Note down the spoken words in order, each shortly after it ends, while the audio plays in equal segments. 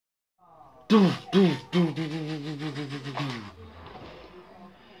What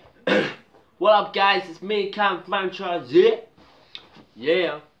up, guys? It's me, Cam Franchise here.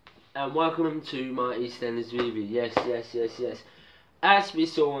 Yeah, and welcome to my EastEnders review. Yes. As we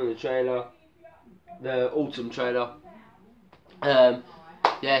saw in the trailer, the autumn trailer,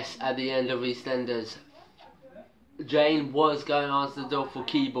 yes, at the end of EastEnders, Jane was going to answer the door for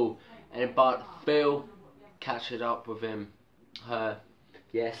Keeble, but Phil catched up with her.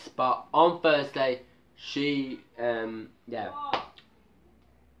 Yes, but on Thursday, she, Phil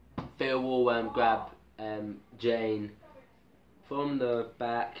will grab Jane from the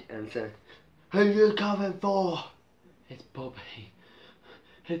back and say, "Who you coming for?" "It's Bobby.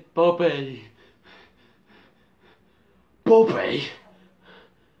 It's Bobby. Bobby."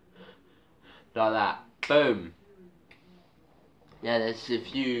 Like that. Boom. Yeah, there's a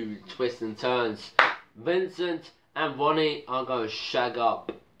few twists and turns. Vincent and Ronnie are going to shag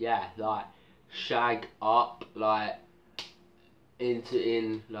up. Yeah, like shag up, like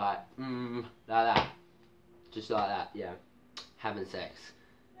like that. Just like that, yeah. Having sex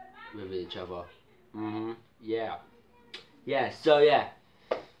with each other. Yeah. Yeah, so yeah.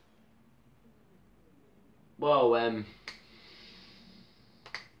 Well,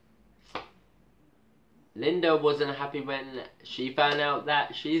 Linda wasn't happy when she found out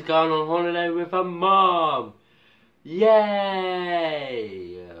that she's going on holiday with her mom.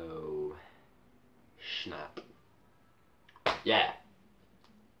 Yay! Oh, snap. Yeah.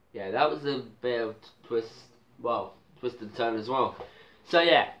 Yeah, that was a bit of twist and turn as well. So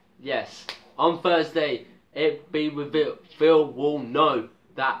yeah, yes. On Thursday, it be revealed, Phil will know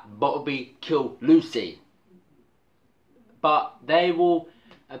that Bobby killed Lucy. But they will,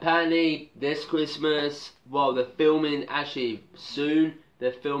 apparently this Christmas, well, they're filming actually soon.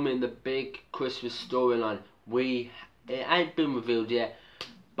 They're filming the big Christmas storyline. It ain't been revealed yet,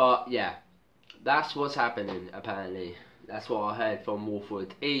 but yeah, that's what's happening apparently. That's what I heard from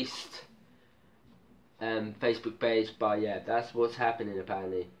Wolfwood East Facebook page, but yeah, that's what's happening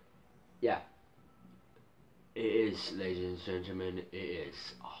apparently. Yeah, it is, ladies and gentlemen, it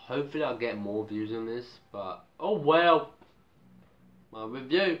is. Hopefully I'll get more views on this, but oh well, my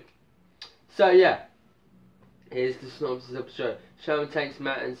review. So yeah, here's the synopsis of the show. Sharon takes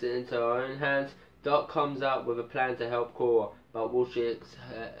matters into her own hands. Doc comes up with a plan to help Cora, but will she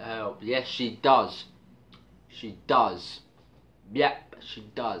help? Yes, she does. She does. Yep, she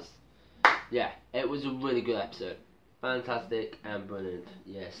does. Yeah, it was a really good episode. Fantastic and brilliant.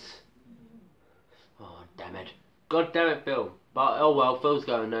 Yes. Oh, damn it. God damn it, Phil. But, oh well, Phil's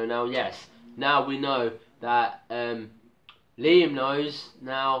going no now, yes. Now we know that Liam knows,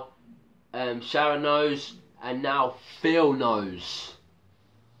 now Sharon knows, and now Phil knows.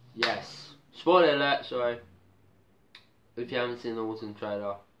 Yes. Spoiler alert, sorry. If you haven't seen the autumn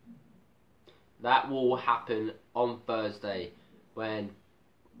trailer. That will happen on Thursday when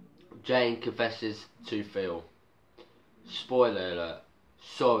Jane confesses to Phil. Spoiler alert.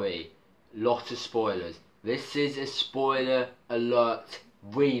 Sorry. Lot of spoilers. This is a spoiler alert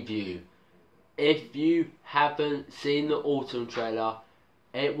review. If you haven't seen the autumn trailer,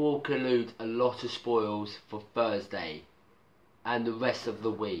 it will include a lot of spoils for Thursday and the rest of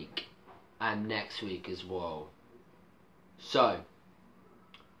the week and next week as well. So,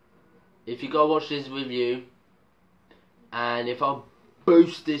 if you go watch this review, and if I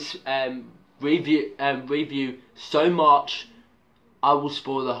boost this review so much, I will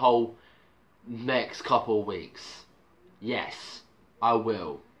spoil the whole next couple of weeks. Yes, I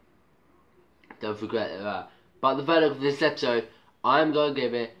will. Don't forget that. But the verdict of this episode, I'm going to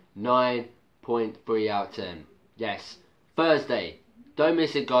give it 9.3 out of 10. Yes, Thursday. Don't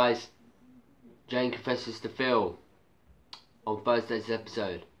miss it, guys. Jane confesses to Phil on Thursday's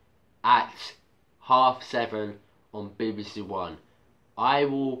episode at 7:30 on BBC One. I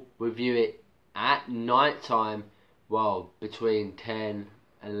will review it at night time, well, between 10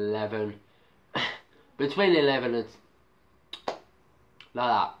 and 11. Between 11 and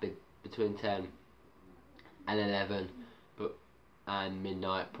like that, between 10 and 11, and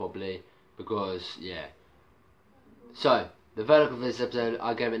midnight probably, because yeah. So the verdict of this episode,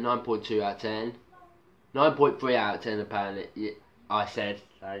 I gave it 9.2 out of 10. 9.3 out of 10 apparently, I said.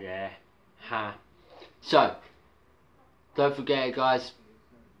 So yeah. Ha. So, don't forget it, guys.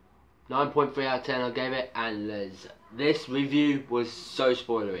 9.3 out of 10 I gave it, and this review was so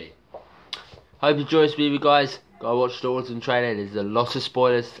spoilery. Hope you enjoyed this review, guys. Go watch the autumn trailer. There's a lot of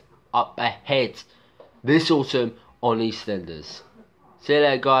spoilers up ahead this autumn on EastEnders. See you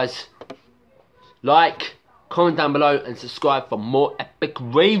later, guys. Like, comment down below, and subscribe for more epic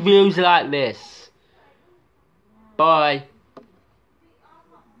reviews like this. Bye.